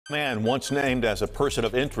Man once named as a person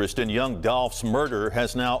of interest in young Dolph's murder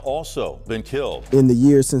has now also been killed. In the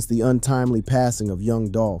years since the untimely passing of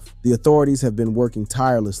young Dolph, the authorities have been working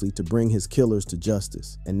tirelessly to bring his killers to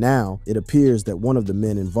justice. And now it appears that one of the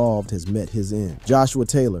men involved has met his end. Joshua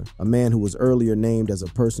Taylor, a man who was earlier named as a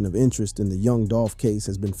person of interest in the young Dolph case,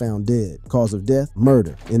 has been found dead. Cause of death?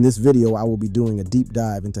 Murder. In this video, I will be doing a deep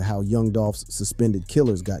dive into how young Dolph's suspended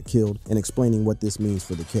killers got killed and explaining what this means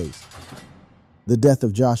for the case. The death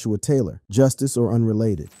of Joshua Taylor, justice or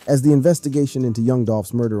unrelated. As the investigation into young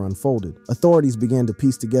Dolph's murder unfolded, authorities began to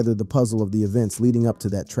piece together the puzzle of the events leading up to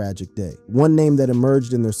that tragic day. One name that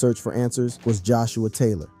emerged in their search for answers was Joshua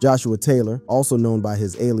Taylor. Joshua Taylor, also known by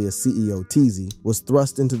his alias CEO Teasy, was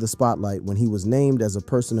thrust into the spotlight when he was named as a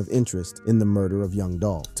person of interest in the murder of young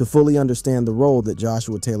Dolph. To fully understand the role that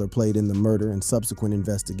Joshua Taylor played in the murder and subsequent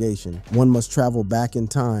investigation, one must travel back in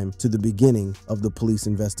time to the beginning of the police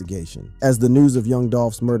investigation. As the news of young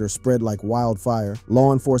Dolph's murder spread like wildfire,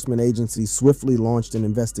 law enforcement agencies swiftly launched an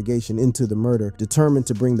investigation into the murder, determined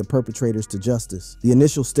to bring the perpetrators to justice. The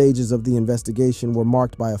initial stages of the investigation were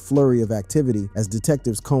marked by a flurry of activity as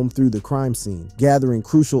detectives combed through the crime scene, gathering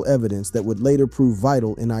crucial evidence that would later prove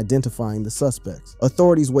vital in identifying the suspects.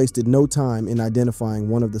 Authorities wasted no time in identifying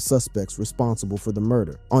one of the suspects responsible for the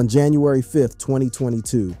murder. On January 5th,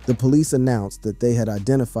 2022, the police announced that they had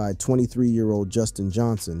identified 23-year-old Justin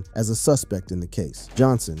Johnson as a suspect in the case.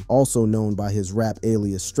 Johnson, also known by his rap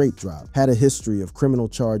alias Straight Drop, had a history of criminal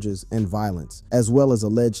charges and violence, as well as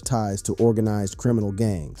alleged ties to organized criminal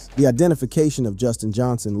gangs. The identification of Justin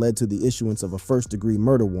Johnson led to the issuance of a first-degree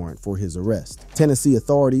murder warrant for his arrest. Tennessee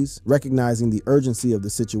authorities, recognizing the urgency of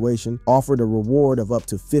the situation, offered a reward of up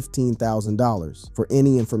to $15,000 for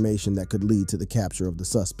any information that could lead to the capture of the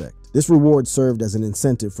suspect. This reward served as an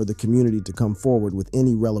incentive for the community to come forward with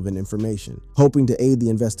any relevant information, hoping to aid the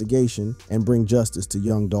investigation and bring justice to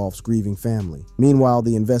young Dolph's grieving family. Meanwhile,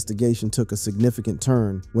 the investigation took a significant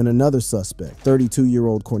turn when another suspect,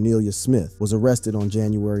 32-year-old Cornelius Smith, was arrested on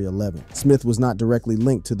January 11th. Smith was not directly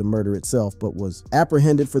linked to the murder itself, but was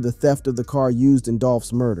apprehended for the theft of the car used in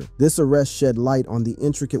Dolph's murder. This arrest shed light on the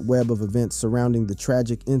intricate web of events surrounding the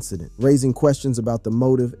tragic incident, raising questions about the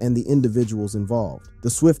motive and the individuals involved. The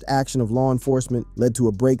swift action of law enforcement led to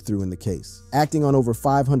a breakthrough in the case. Acting on over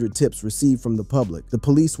 500 tips received from the public, the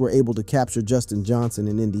police were able to capture Justin Johnson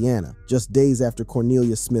in Indiana, just days after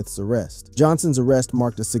Cornelius Smith's arrest. Johnson's arrest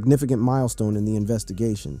marked a significant milestone in the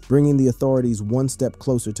investigation, bringing the authorities one step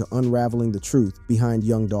closer to unraveling the truth behind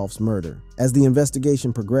young Dolph's murder. As the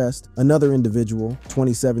investigation progressed, another individual,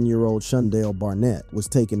 27-year-old Shundale Barnett, was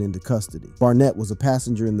taken into custody. Barnett was a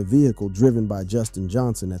passenger in the vehicle driven by Justin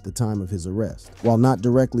Johnson at the time of his arrest. While not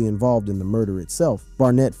directly involved in the murder itself,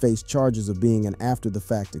 Barnett faced charges of being an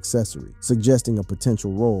after-the-fact accessory, suggesting a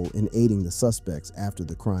potential role in aiding the suspects after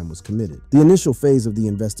the crime was committed. The initial phase of the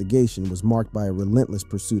investigation was marked by a relentless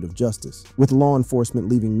pursuit of justice, with law enforcement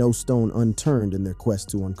leaving no stone unturned in their quest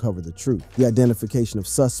to uncover the truth. The identification of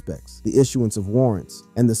suspects, the issuance of warrants,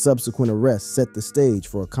 and the subsequent arrests set the stage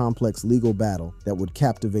for a complex legal battle that would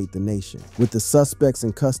captivate the nation. With the suspects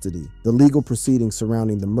in custody, the legal proceedings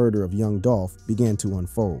surrounding the murder of young Dolph began to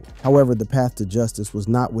unfold. However, the path to justice was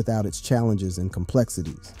not without its challenges and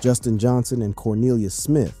complexities. Justin Johnson and Cornelius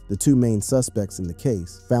Smith, the two main suspects in the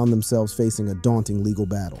case, found themselves facing a daunting legal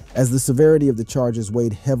battle. As the severity of the charges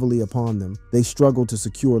weighed heavily upon them, they struggled to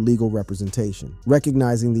secure legal representation.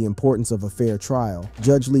 Recognizing the importance of a fair trial,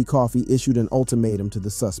 Judge Lee Coffey issued an ultimatum to the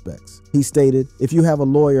suspects. He stated, "If you have a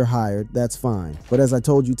lawyer hired, that's fine. But as I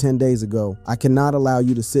told you 10 days ago, I cannot allow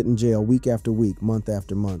you to sit in jail week after week, month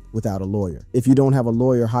after month, without a lawyer. If you don't have a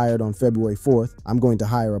lawyer hired on February 4th, I'm going to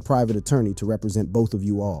hire a private attorney to represent both of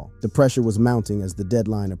you all." The pressure was mounting as the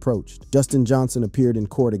deadline approached. Justin Johnson appeared in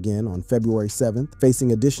court again on February 7th,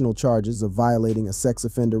 facing additional charges of violating a sex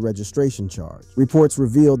offender registration charge. Reports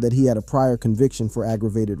revealed that he had a prior conviction for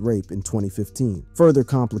aggravated rape in 2015, further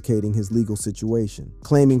complicating his legal situation.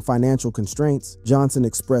 Claiming financial constraints, Johnson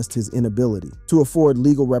expressed his inability to afford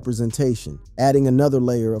legal representation, adding another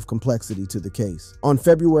layer of complexity to the case. On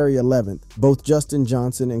February 11th, both Justin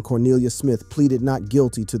Johnson and Cornelius Smith pleaded not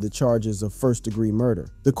guilty to the charges of first-degree murder.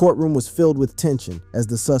 The courtroom was filled with tension as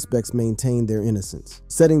the suspects maintained their innocence,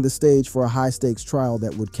 setting the stage for a high-stakes trial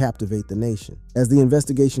that would captivate the nation. As the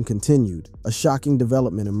investigation continued, a shocking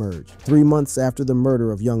development emerged. 3 months after the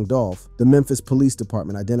murder of young Dolph, the Memphis Police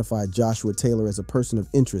Department identified Joshua Taylor as a person of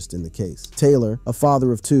interest in the case. Taylor, a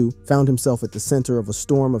father of two, found himself at the center of a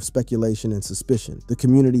storm of speculation and suspicion. The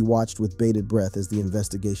community watched with bated breath as the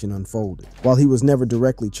investigation unfolded. While he was never directly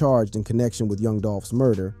directly charged in connection with young Dolph's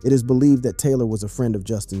murder, it is believed that Taylor was a friend of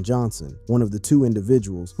Justin Johnson, one of the two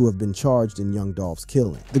individuals who have been charged in young Dolph's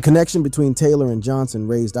killing. The connection between Taylor and Johnson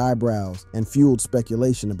raised eyebrows and fueled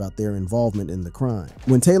speculation about their involvement in the crime.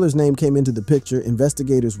 When Taylor's name came into the picture,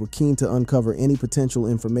 investigators were keen to uncover any potential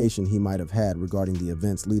information he might have had regarding the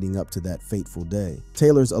events leading up to that fateful day.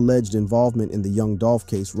 Taylor's alleged involvement in the young Dolph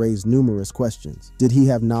case raised numerous questions. Did he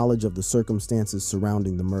have knowledge of the circumstances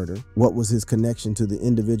surrounding the murder? What was his connection to the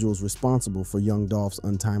individuals responsible for young Dolph's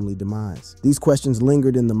untimely demise? These questions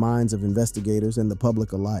lingered in the minds of investigators and the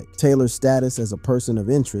public alike. Taylor's status as a person of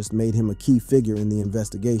interest made him a key figure in the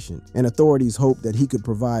investigation, and authorities hoped that he could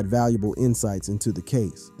provide valuable insights into the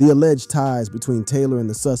case. The alleged ties between Taylor and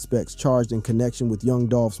the suspects charged in connection with young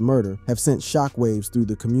Dolph's murder have sent shockwaves through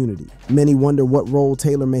the community. Many wonder what role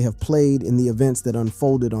Taylor may have played in the events that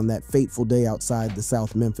unfolded on that fateful day outside the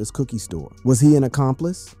South Memphis cookie store. Was he an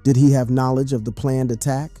accomplice? Did he have knowledge of the planned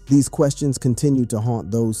attack? These questions continue to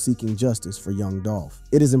haunt those seeking justice for young Dolph.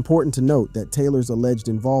 It is important to note that Taylor's alleged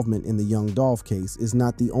involvement in the young Dolph case is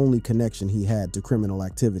not the only connection he had to criminal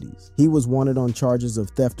activities. He was wanted on charges of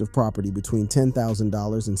theft of property between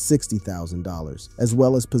 $10,000 and $60,000, as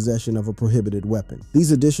well as possession of a prohibited weapon.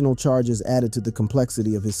 These additional charges added to the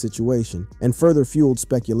complexity of his situation and further fueled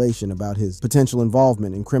speculation about his potential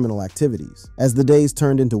involvement in criminal activities. As the days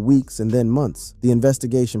turned into weeks and then months, the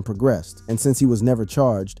investigation progressed, and since he was never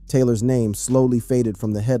charged, Taylor's name slowly faded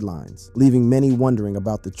from the headlines, leaving many wondering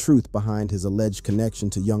about the truth behind his alleged connection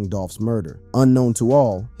to young Dolph's murder. Unknown to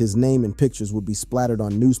all, his name and pictures would be splattered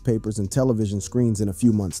on newspapers and television screens in a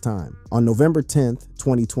few months' time. On November 10th,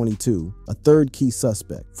 2022, a third key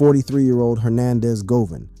suspect, 43-year-old Hernandez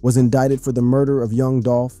Govan, was indicted for the murder of young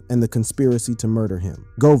Dolph and the conspiracy to murder him.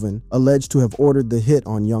 Govan, alleged to have ordered the hit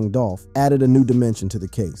on young Dolph, added a new dimension to the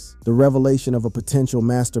case. The revelation of a potential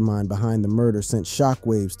mastermind behind the murder sent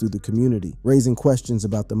shockwaves through the community, raising questions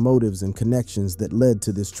about the motives and connections that led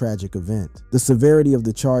to this tragic event. The severity of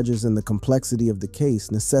the charges and the complexity of the case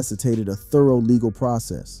necessitated a thorough legal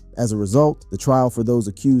process. As a result, the trial for those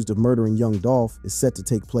accused of murdering young Dolph is set to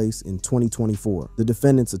take place in 2024. The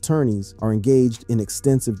defendant's attorneys are engaged in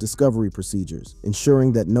extensive discovery procedures,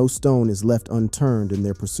 ensuring that no stone is left unturned in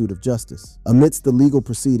their pursuit of justice. Amidst the legal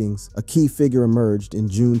proceedings, a key figure emerged in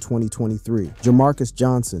June 2023. Jamarcus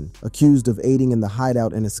Johnson, accused of aiding in the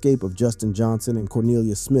hideout and escape of Justin Johnson and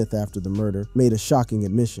Cornelia Smith after the murder, made a shocking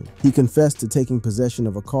admission. He confessed to taking possession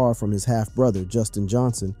of a car from his half-brother, Justin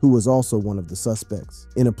Johnson, who was also one of the suspects.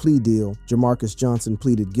 In a plea deal, Jamarcus Johnson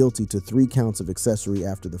pleaded guilty to 3 counts of accessory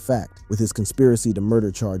after the fact, with his conspiracy to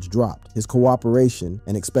murder charge dropped. His cooperation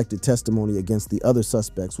and expected testimony against the other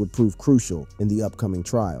suspects would prove crucial in the upcoming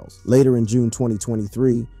trials. Later in June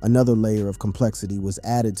 2023, another layer of complexity was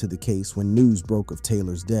added to the case when news broke of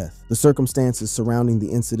Taylor's death. The circumstances surrounding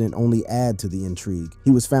the incident only add to the intrigue.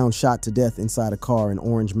 He was found shot to death inside a car in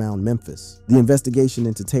Orange Mound, Memphis. The investigation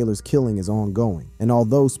into Taylor's killing is ongoing, and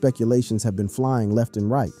although speculations have been flying left and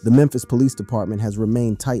right, the Memphis Police Department has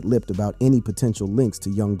remained tight-lipped about any potential links to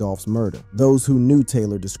young Dolph's murder. Those who knew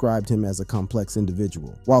Taylor described him as a complex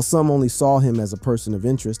individual. While some only saw him as a person of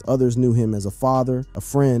interest, others knew him as a father, a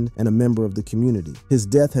friend, and a member of the community. His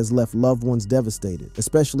death has left loved ones devastated,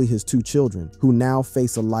 especially his 2 children, who now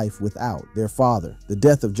face a life without their father. The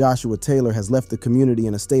death of Joshua Taylor has left the community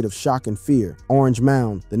in a state of shock and fear. Orange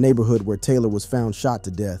Mound, the neighborhood where Taylor was found shot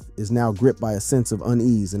to death, is now gripped by a sense of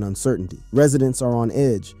unease and uncertainty. Residents are on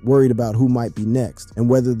edge, worried about who might be next and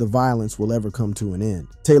whether the violence will ever come to an end.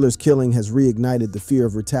 Taylor's killing has reignited the fear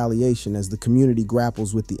of retaliation as the community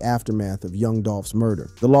grapples with the aftermath of young Dolph's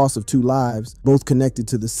murder. The loss of 2 lives, both connected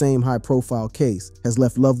to the same high-profile case, has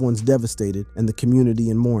left loved ones devastated and the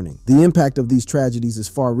community in mourning. The impact of these tragedies is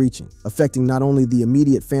far-reaching, affecting not only the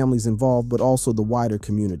immediate families involved but also the wider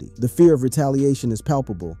community. The fear of retaliation is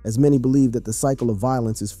palpable, as many believe that the cycle of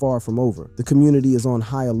violence is far from over. The community is on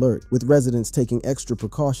high alert, with residents taking extra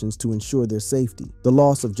precautions to ensure their safety. The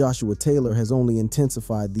loss of Joshua Taylor has only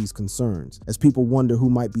intensified these concerns, as people wonder who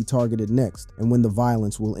might be targeted next and when the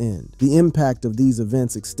violence will end. The impact of these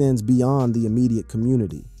events extends beyond the immediate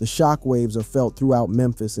community. The shockwaves are felt throughout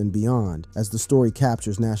Memphis and beyond as the story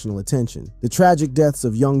captures national attention. The tragic deaths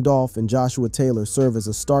of young Dolph and Joshua Taylor serve as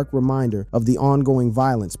a stark reminder of the ongoing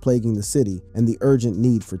violence plaguing the city and the urgent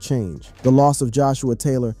need for change. The loss of Joshua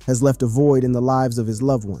Taylor has left a void in the lives of his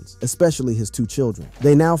loved ones, especially his 2 children.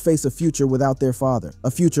 They now face a future without their father, a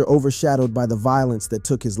future overshadowed by the violence that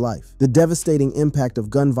took his life. The devastating impact of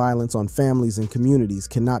gun violence on families and communities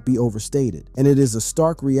cannot be overstated, and it is a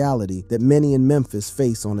stark reality that many in Memphis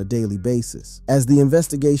face on a daily basis. As the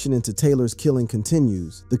investigation into Taylor's killing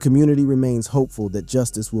continues, the community remains hopeful that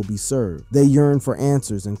justice will be served. They yearn for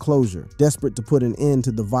answers and closure, desperate to put an end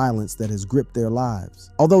to the violence that has gripped their lives.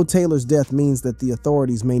 Although Taylor's death means that the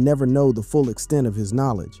authorities may never know the full extent of his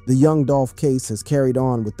knowledge, the young Dolph case has carried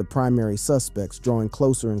on with the primary suspects drawing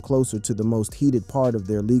closer and closer to the most heated part of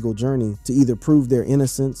their legal journey to either prove their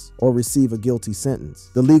innocence or receive a guilty sentence.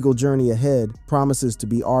 The legal journey ahead promises to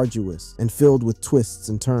be arduous and filled with twists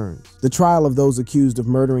and turns. The trial of those accused of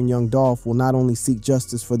murdering young Dolph will not only seek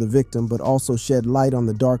justice for the victim but also shed light on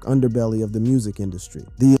the dark underbelly of the music industry.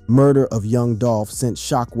 The murder of young Dolph sent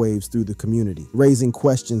shockwaves through the community, raising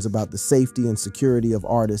questions about the safety and security of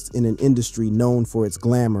artists in an industry known for its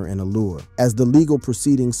glamour and allure. As the legal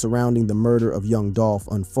proceedings surrounding the murder of young Dolph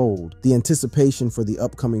unfold, the anticipation for the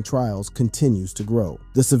upcoming trials continues to grow.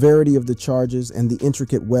 The severity of the charges and the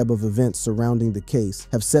intricate web of events surrounding the case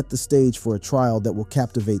have set the stage for a trial that will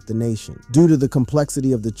captivate the nation. Due to the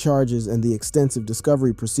complexity of the charges and the extensive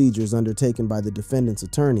discovery procedures undertaken by the defendant's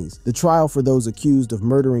attorneys, the trial for those accused of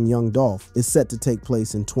murdering young Dolph is set to take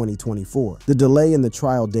place in 2024. The delay in the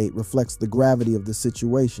trial date reflects the gravity of the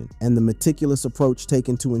situation and the meticulous approach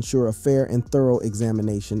taken to ensure a fair and thorough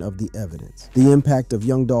examination of the evidence. The impact of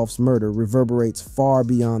young Dolph's murder reverberates far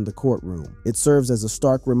beyond the courtroom. It serves as a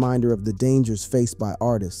stark reminder of the dangers faced by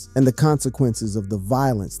artists and the consequences of the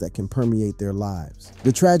violence that can permeate their lives.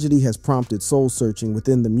 The tragedy has prompted soul-searching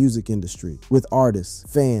within the music industry, with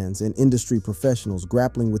artists, fans, and industry professionals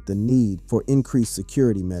grappling with the need for increased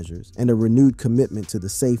security measures and a renewed commitment to the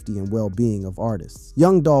safety and well-being of artists.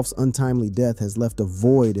 Young Dolph's untimely death has left a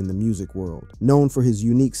void in the music world. Known for his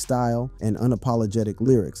unique style and unapologetic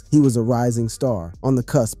lyrics, he was a rising star, on the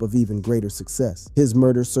cusp of even greater success. His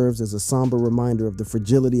murder serves as a somber reminder of the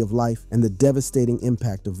fragility of life and the devastating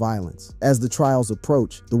impact of violence. As the trials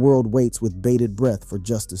approach, the world waits with bated breath for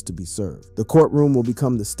justice to be served. The courtroom will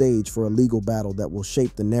become the stage for a legal battle that will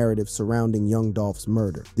shape the narrative surrounding young Dolph's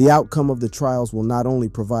murder. The outcome of the trials will not only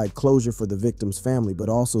provide closure for the victim's family, but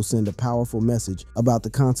also send a powerful message about the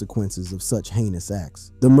consequences of such heinous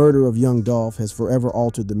acts. The murder of young Dolph has forever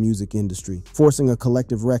altered the music industry, forcing a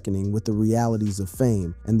collective reckoning with the realities of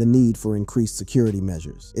fame and the need for increased security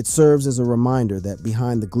measures. It serves as a reminder that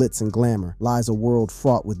behind the glitz and glamour lies a world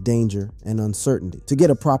fraught with danger and uncertainty. To get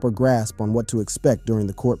a proper grasp on what to expect during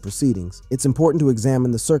the court proceedings, it's important to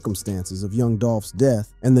examine the circumstances of young Dolph's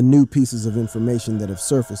death and the new pieces of information that have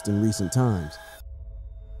surfaced in recent times.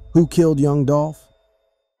 Who killed young Dolph?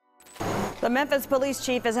 The Memphis police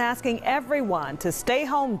chief is asking everyone to stay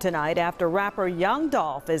home tonight after rapper Young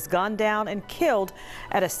Dolph is gunned down and killed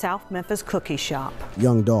at a South Memphis cookie shop.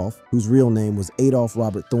 Young Dolph, whose real name was Adolph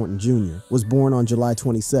Robert Thornton Jr., was born on July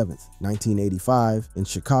 27, 1985 in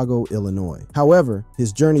Chicago, Illinois. However,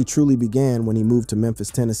 his journey truly began when he moved to Memphis,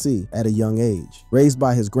 Tennessee at a young age. Raised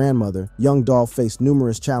by his grandmother, young Dolph faced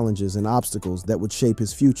numerous challenges and obstacles that would shape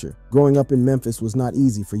his future. Growing up in Memphis was not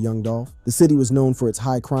easy for young Dolph. The city was known for its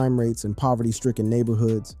high crime rates and poverty-stricken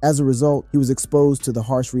neighborhoods. As a result, he was exposed to the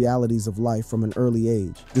harsh realities of life from an early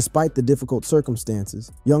age. Despite the difficult circumstances,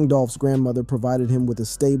 young Dolph's grandmother provided him with a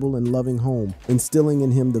stable and loving home, instilling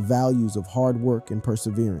in him the values of hard work and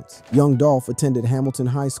perseverance. Young Dolph attended Hamilton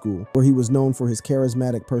High School, where he was known for his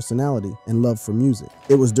charismatic personality and love for music.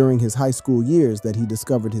 It was during his high school years that he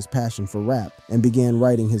discovered his passion for rap and began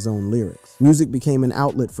writing his own lyrics. Music became an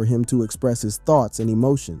outlet for him to express his thoughts and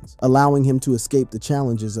emotions, allowing him to escape the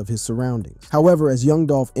challenges of his surroundings. However, as young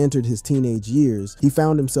Dolph entered his teenage years, he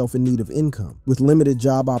found himself in need of income. With limited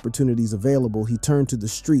job opportunities available, he turned to the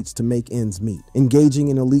streets to make ends meet. Engaging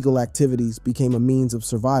in illegal activities became a means of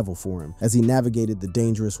survival for him as he navigated the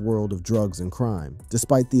dangerous world of drugs and crime.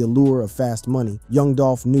 Despite the allure of fast money, young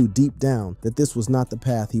Dolph knew deep down that this was not the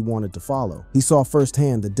path he wanted to follow. He saw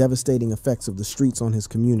firsthand the devastating effects of the streets on his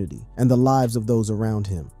community and the lives of those around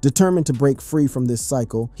him. Determined to break free from this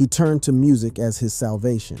cycle, he turned to music as his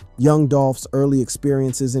salvation. Young Dolph's early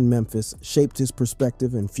experiences in Memphis shaped his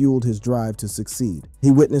perspective and fueled his drive to succeed.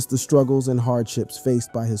 He witnessed the struggles and hardships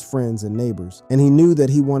faced by his friends and neighbors, and he knew that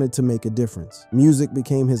he wanted to make a difference. Music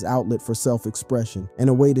became his outlet for self-expression and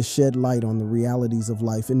a way to shed light on the realities of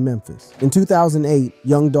life in Memphis. In 2008,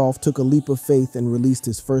 young Dolph took a leap of faith and released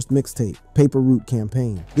his first mixtape, Paper Route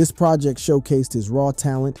Campaign. This project showcased his raw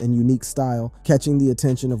talent and unique style, catching the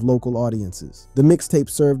attention of of local audiences. The mixtape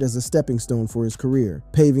served as a stepping stone for his career,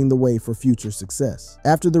 paving the way for future success.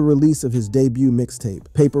 After the release of his debut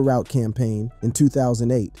mixtape, Paper Route Campaign, in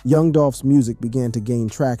 2008, Young Dolph's music began to gain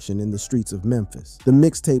traction in the streets of Memphis. The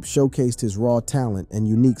mixtape showcased his raw talent and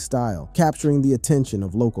unique style, capturing the attention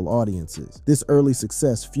of local audiences. This early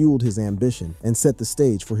success fueled his ambition and set the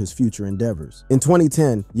stage for his future endeavors. In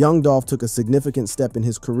 2010, Young Dolph took a significant step in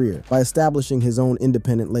his career by establishing his own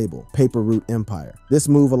independent label, Paper Route Empire. This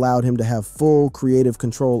move allowed him to have full creative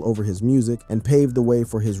control over his music and paved the way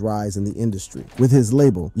for his rise in the industry. With his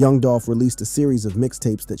label, Young Dolph released a series of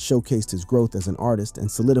mixtapes that showcased his growth as an artist and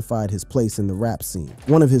solidified his place in the rap scene.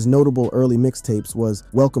 One of his notable early mixtapes was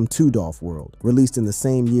Welcome to Dolph World, released in the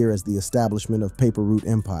same year as the establishment of Paper Route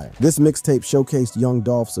Empire. This mixtape showcased Young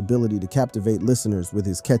Dolph's ability to captivate listeners with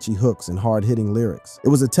his catchy hooks and hard-hitting lyrics. It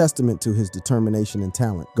was a testament to his determination and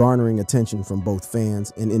talent, garnering attention from both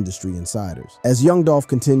fans and industry insiders. As Young Dolph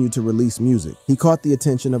continued to release music, he caught the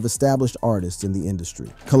attention of established artists in the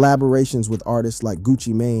industry. Collaborations with artists like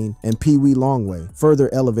Gucci Mane and Pee Wee Longway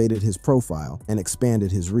further elevated his profile and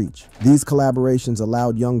expanded his reach. These collaborations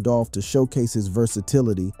allowed Young Dolph to showcase his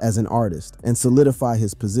versatility as an artist and solidify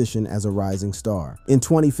his position as a rising star. In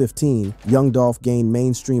 2015, Young Dolph gained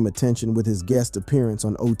mainstream attention with his guest appearance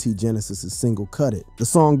on OT Genesis's single Cut It. The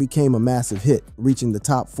song became a massive hit, reaching the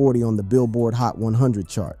top 40 on the Billboard Hot 100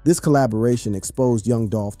 chart. This collaboration exposed Young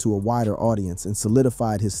Dolph to a wider audience and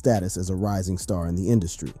solidified his status as a rising star in the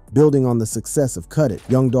industry. Building on the success of Cut It,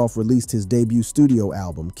 Young Dolph released his debut studio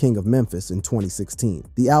album, King of Memphis, in 2016.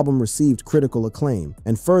 The album received critical acclaim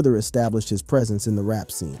and further established his presence in the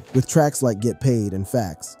rap scene. With tracks like Get Paid and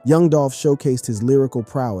Facts, Young Dolph showcased his lyrical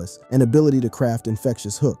prowess and ability to craft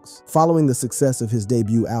infectious hooks. Following the success of his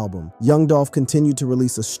debut album, Young Dolph continued to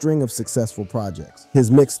release a string of successful projects.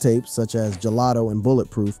 His mixtapes, such as Gelato and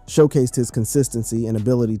Bulletproof, showcased his consistency and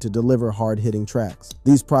ability to deliver hard-hitting tracks.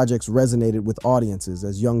 These projects resonated with audiences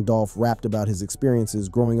as Young Dolph rapped about his experiences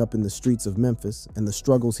growing up in the streets of Memphis and the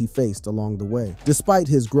struggles he faced along the way. Despite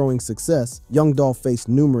his growing success, Young Dolph faced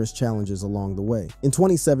numerous challenges along the way. In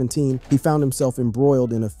 2017, he found himself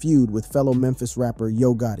embroiled in a feud with fellow Memphis rapper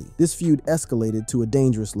Yo Gotti. This feud escalated to a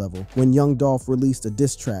dangerous level when Young Dolph released a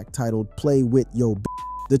diss track titled Play With Yo B.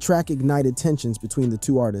 The track ignited tensions between the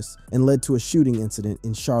two artists and led to a shooting incident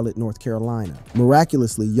in Charlotte, North Carolina.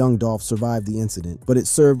 Miraculously, Young Dolph survived the incident, but it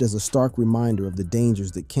served as a stark reminder of the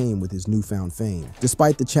dangers that came with his newfound fame.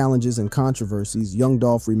 Despite the challenges and controversies, Young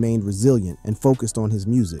Dolph remained resilient and focused on his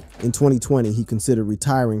music. In 2020, he considered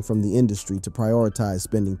retiring from the industry to prioritize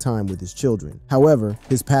spending time with his children. However,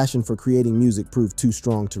 his passion for creating music proved too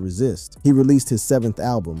strong to resist. He released his 7th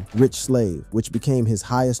album, Rich Slave, which became his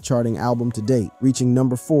highest charting album to date, reaching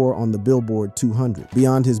number 4 on the Billboard 200.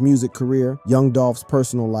 Beyond his music career, Young Dolph's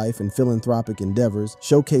personal life and philanthropic endeavors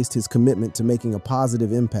showcased his commitment to making a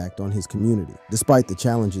positive impact on his community. Despite the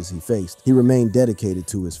challenges he faced, he remained dedicated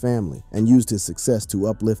to his family and used his success to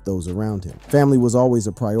uplift those around him. Family was always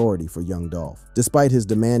a priority for Young Dolph. Despite his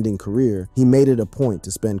demanding career, he made it a point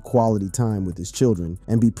to spend quality time with his children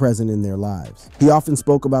and be present in their lives. He often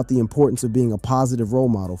spoke about the importance of being a positive role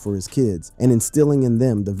model for his kids and instilling in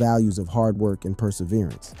them the values of hard work and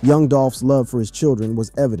perseverance. Young Dolph's love for his children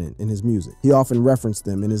was evident in his music. He often referenced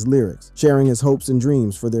them in his lyrics, sharing his hopes and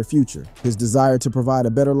dreams for their future. His desire to provide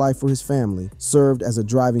a better life for his family served as a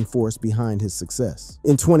driving force behind his success.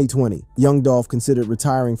 In 2020, Young Dolph considered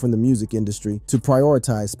retiring from the music industry to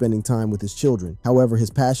prioritize spending time with his children. However, his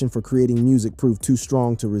passion for creating music proved too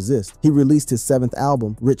strong to resist. He released his 7th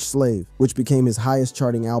album, Rich Slave, which became his highest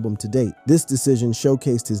charting album to date. This decision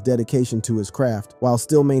showcased his dedication to his craft while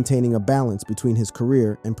still maintaining a balance between his career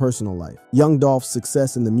and personal life. Young Dolph's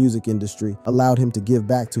success in the music industry allowed him to give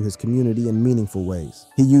back to his community in meaningful ways.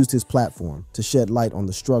 He used his platform to shed light on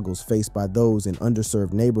the struggles faced by those in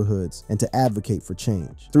underserved neighborhoods and to advocate for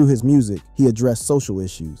change. Through his music, he addressed social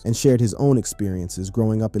issues and shared his own experiences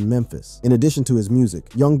growing up in Memphis. In addition to his music,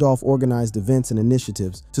 Young Dolph organized events and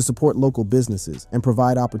initiatives to support local businesses and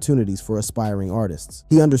provide opportunities for aspiring artists.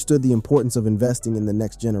 He understood the importance of investing in the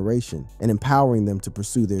next generation and empowering them to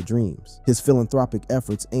pursue their dreams. His philanthropic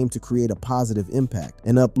efforts aim to create a positive impact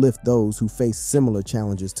and uplift those who face similar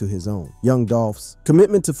challenges to his own. Young Dolph's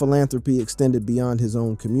commitment to philanthropy extended beyond his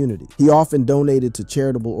own community. He often donated to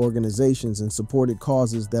charitable organizations and supported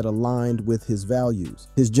causes that aligned with his values.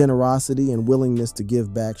 His generosity and willingness to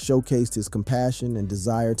give back showcased his compassion and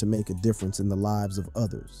desire to make a difference in the lives of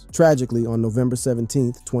others. Tragically, on November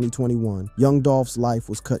 17, 2021, Young Dolph's life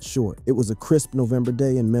was cut short. It was a crisp November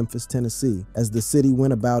day in Memphis, Tennessee, as the city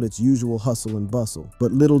went about its usual hustle and bustle. hustle.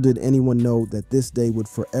 But little did anyone know that this day would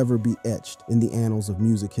forever be etched in the annals of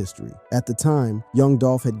music history. At the time, young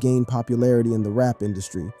Dolph had gained popularity in the rap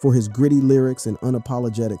industry for his gritty lyrics and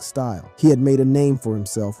unapologetic style. He had made a name for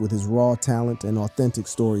himself with his raw talent and authentic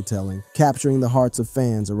storytelling, capturing the hearts of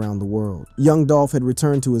fans around the world. Young Dolph had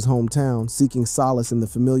returned to his hometown, seeking solace in the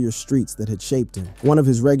familiar streets that had shaped him. One of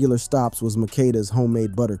his regular stops was Makeda's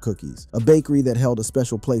homemade butter cookies, a bakery that held a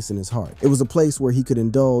special place in his heart. It was a place where he could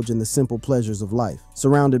indulge in the simple pleasures of life,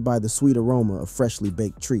 surrounded by the sweet aroma of freshly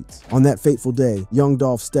baked treats. On that fateful day, young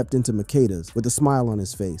Dolph stepped into Makeda's with a smile on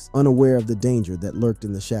his face, unaware of the danger that lurked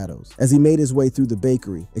in the shadows. As he made his way through the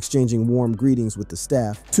bakery, exchanging warm greetings with the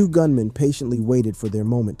staff, two gunmen patiently waited for their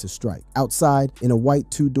moment to strike. Outside, in a white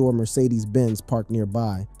two-door Mercedes-Benz parked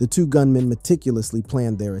nearby, the two gunmen meticulously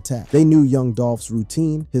planned their attack. They knew young Dolph's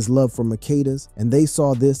routine, his love for Makeda's, and they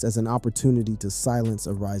saw this as an opportunity to silence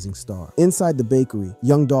a rising star. Inside the bakery,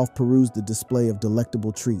 young Dolph perused the display of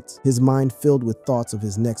delectable treats, his mind filled with thoughts of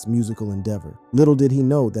his next musical endeavor. Little did he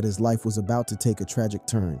know that his life was about to take a tragic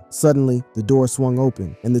turn. Suddenly, the door swung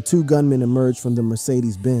open, and the two gunmen emerged from the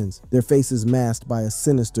Mercedes-Benz, their faces masked by a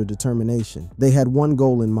sinister determination. They had one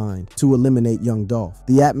goal in mind: to eliminate young Dolph.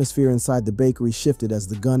 The atmosphere inside the bakery shifted as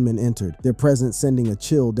the gunmen entered, their presence sending a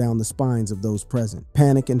chill down the spines of those present.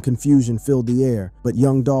 Panic and confusion filled the air, but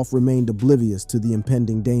young Dolph remained oblivious to the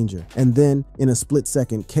impending danger. And then, in a split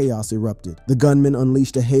second, chaos erupted. The gunmen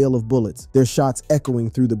unleashed a hail of bullets, their shots echoing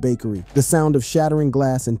through the bakery. The sound of shattering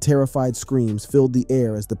glass and terrified screams filled the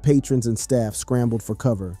air as the patrons and staff scrambled for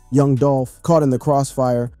cover. Young Dolph, caught in the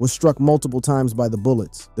crossfire, was struck multiple times by the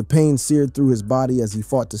bullets. The pain seared through his body as he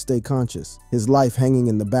fought to stay conscious, his life hanging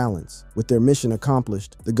in the balance. With their mission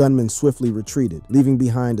accomplished, the gunmen swiftly retreated, leaving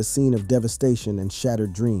behind a scene of devastation and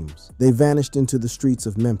shattered dreams. They vanished into the streets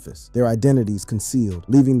of Memphis, their identities concealed,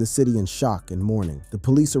 leaving the city in shock and mourning. The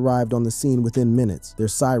police arrived on the scene within minutes, their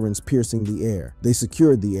sirens piercing the air. They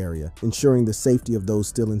secured the area, ensuring the safety of those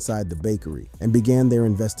still inside the bakery, and began their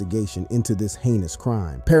investigation into this heinous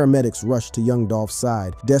crime. Paramedics rushed to young Dolph's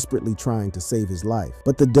side, desperately trying to save his life.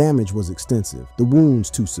 But the damage was extensive, the wounds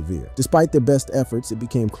too severe. Despite their best efforts, it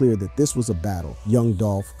became clear that this was a battle young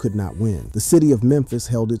Dolph could not win. The city of Memphis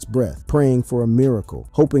held its breath, praying for a miracle,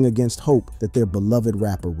 hoping against hope that their beloved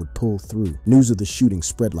rapper would pull through. News of the shooting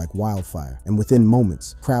spread like wildfire, and within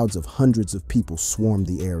moments, crowds of hundreds of people swarmed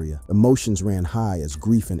the area. Emotions ran high as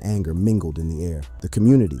grief and anger mingled in the air. The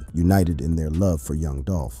community, united in their love for young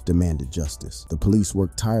Dolph, demanded justice. The police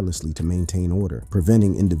worked tirelessly to maintain order,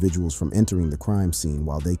 preventing individuals from entering the crime scene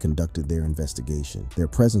while they conducted their investigation. Their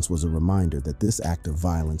presence was a reminder that this act of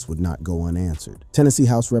violence would not go unanswered. Tennessee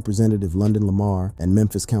House Representative London Lamar and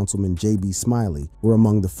Memphis Councilman J.B. Smiley were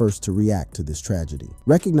among the first to react to this tragedy.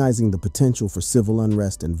 Recognizing the potential for civil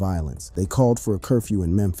unrest and violence, they called for a curfew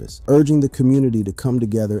in Memphis, urging the community to come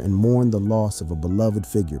together and mourn the loss of a beloved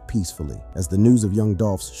figure peacefully. As the news of young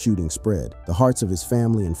Dolph's shooting spread, the hearts of his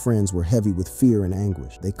family and friends were heavy with fear and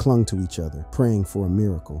anguish. They clung to each other, praying for a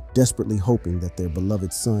miracle, desperately hoping that their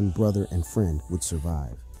beloved son, brother, and friend would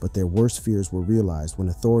survive. But their worst fears were realized when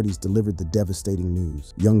authorities delivered the devastating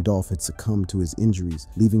news. Young Dolph had succumbed to his injuries,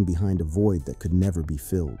 leaving behind a void that could never be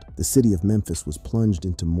filled. The city of Memphis was plunged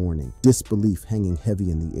into mourning, disbelief hanging heavy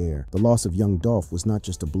in the air. The loss of young Dolph was not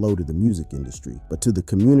just a blow to the music industry, but to the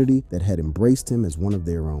community that had embraced him as one of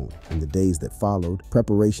their own. In the days that followed,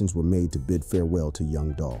 preparations were made to bid farewell to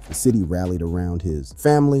young Dolph. The city rallied around his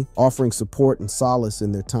family, offering support and solace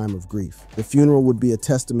in their time of grief. The funeral would be a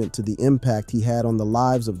testament to the impact he had on the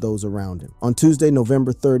lives of those around him. On Tuesday,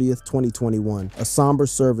 November 30th, 2021, a somber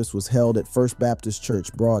service was held at First Baptist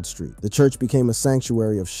Church, Broad Street. The church became a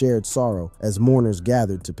sanctuary of shared sorrow as mourners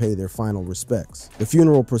gathered to pay their final respects. The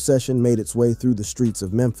funeral procession made its way through the streets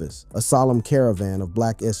of Memphis, a solemn caravan of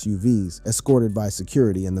black SUVs escorted by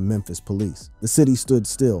security and the Memphis police. The city stood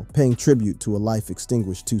still, paying tribute to a life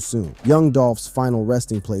extinguished too soon. Young Dolph's final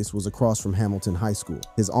resting place was across from Hamilton High School,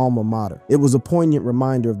 his alma mater. It was a poignant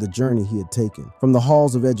reminder of the journey he had taken, from the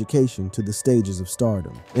halls of education to the stages of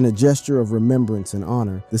stardom. In a gesture of remembrance and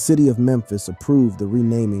honor, the city of Memphis approved the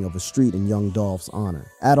renaming of a street in young Dolph's honor.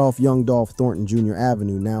 Adolph Young Dolph Thornton Jr.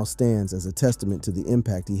 Avenue now stands as a testament to the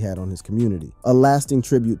impact he had on his community, a lasting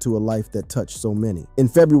tribute to a life that touched so many. In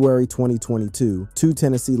February 2022, two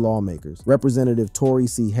Tennessee lawmakers, Representative Torrey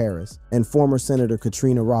C. Harris and former Senator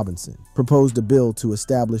Katrina Robinson, proposed a bill to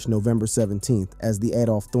establish November 17th as the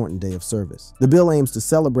Adolph Thornton Day of Service. The bill aims to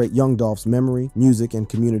celebrate young Dolph's memory, music, and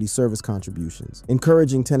community service contributions,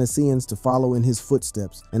 encouraging Tennesseans to follow in his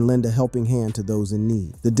footsteps and lend a helping hand to those in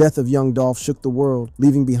need. The death of young Dolph shook the world,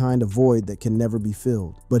 leaving behind a void that can never be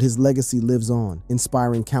filled. But his legacy lives on,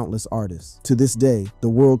 inspiring countless artists. To this day, the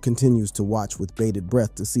world continues to watch with bated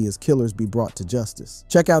breath to see his killers be brought to justice.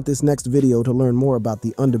 Check out this next video to learn more about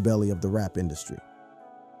the underbelly of the rap industry.